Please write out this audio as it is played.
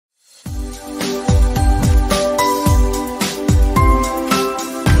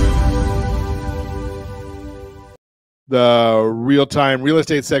The real-time real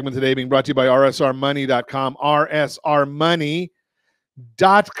estate segment today being brought to you by rsrmoney.com,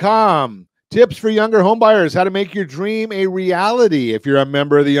 rsrmoney.com. Tips for younger homebuyers, how to make your dream a reality. If you're a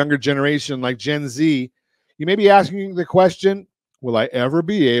member of the younger generation like Gen Z, you may be asking the question, will I ever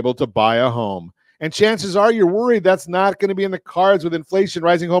be able to buy a home? And chances are you're worried that's not going to be in the cards with inflation,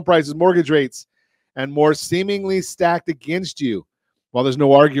 rising home prices, mortgage rates, and more seemingly stacked against you. While there's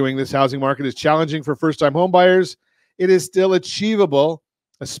no arguing this housing market is challenging for first-time homebuyers, it is still achievable,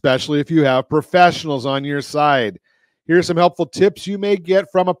 especially if you have professionals on your side. Here are some helpful tips you may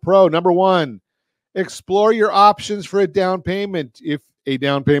get from a pro. Number one, explore your options for a down payment. If a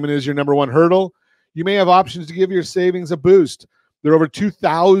down payment is your number one hurdle, you may have options to give your savings a boost. There are over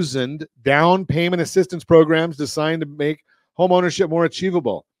 2,000 down payment assistance programs designed to make home ownership more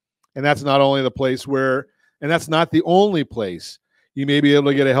achievable. And that's not only the place where, and that's not the only place you may be able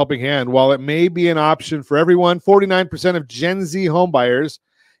to get a helping hand. While it may be an option for everyone, 49% of Gen Z homebuyers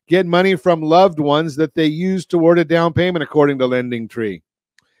get money from loved ones that they use toward a down payment, according to LendingTree.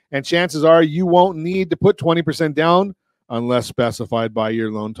 And chances are you won't need to put 20% down unless specified by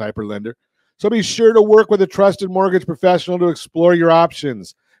your loan type or lender. So be sure to work with a trusted mortgage professional to explore your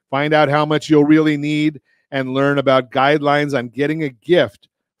options, find out how much you'll really need, and learn about guidelines on getting a gift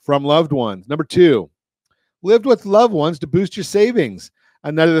from loved ones. Number two, live with loved ones to boost your savings.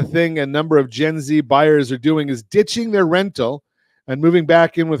 Another thing a number of Gen Z buyers are doing is ditching their rental and moving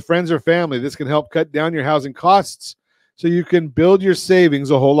back in with friends or family. This can help cut down your housing costs so you can build your savings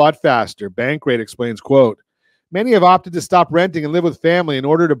a whole lot faster. Bankrate explains, quote, many have opted to stop renting and live with family in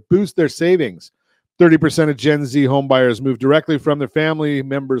order to boost their savings. 30% of Gen Z homebuyers move directly from their family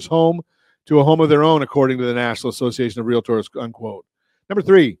member's home to a home of their own, according to the National Association of Realtors, unquote. Number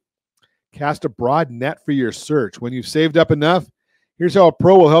three, cast a broad net for your search. When you've saved up enough, here's how a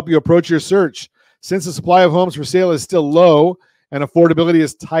pro will help you approach your search. Since the supply of homes for sale is still low and affordability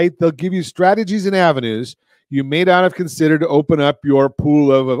is tight, they'll give you strategies and avenues you may not have considered to open up your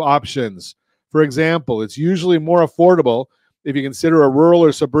pool of options. For example, it's usually more affordable if you consider a rural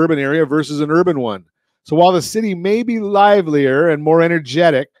or suburban area versus an urban one. So while the city may be livelier and more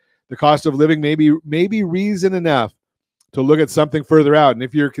energetic, the cost of living may be reason enough to look at something further out. And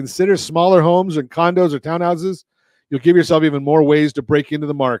if you consider smaller homes and condos or townhouses, you'll give yourself even more ways to break into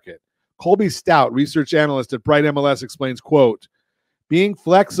the market. Colby Stout, research analyst at Bright MLS, explains, quote, being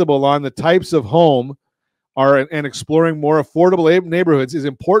flexible on the types of home and exploring more affordable neighborhoods is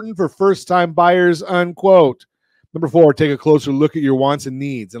important for first-time buyers, unquote. Number four, take a closer look at your wants and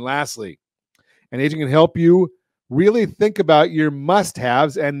needs. And lastly, an agent can help you really think about your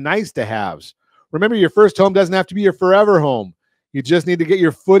must-haves and nice-to-haves. Remember, your first home doesn't have to be your forever home. You just need to get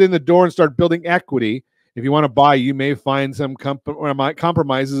your foot in the door and start building equity. If you want to buy, you may find some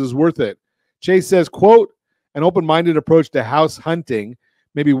compromises is worth it. Chase says, quote, an open-minded approach to house hunting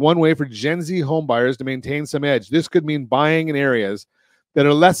may be one way for Gen Z homebuyers to maintain some edge. This could mean buying in areas that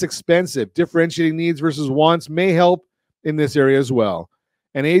are less expensive. Differentiating needs versus wants may help in this area as well.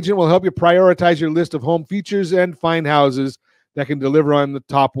 An agent will help you prioritize your list of home features and find houses that can deliver on the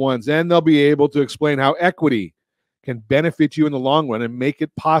top ones. And they'll be able to explain how equity can benefit you in the long run and make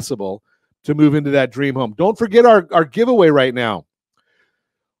it possible to move into that dream home. Don't forget our giveaway right now.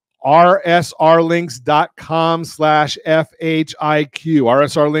 rsrlinks.com/FHIQ.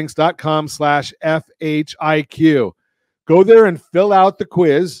 rsrlinks.com/FHIQ. Go there and fill out the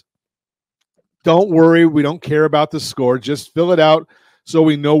quiz. Don't worry, we don't care about the score. Just fill it out so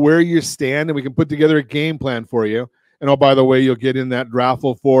we know where you stand and we can put together a game plan for you. And oh, by the way, you'll get in that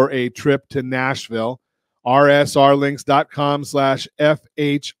raffle for a trip to Nashville.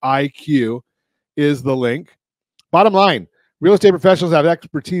 rsrlinks.com/FHIQ is the link. Bottom line, real estate professionals have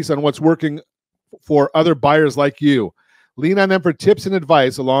expertise on what's working for other buyers like you. Lean on them for tips and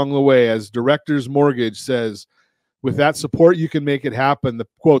advice along the way. As Director's Mortgage says, with that support, you can make it happen. The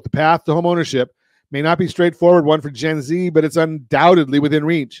quote, the path to homeownership may not be a straightforward one for Gen Z, but it's undoubtedly within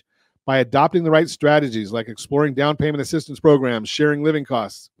reach. By adopting the right strategies like exploring down payment assistance programs, sharing living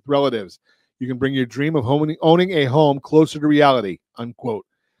costs with relatives, you can bring your dream of owning a home closer to reality, unquote.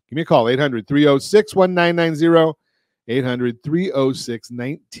 Give me a call, 800-306-1990,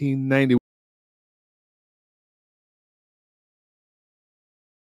 800-306-1990.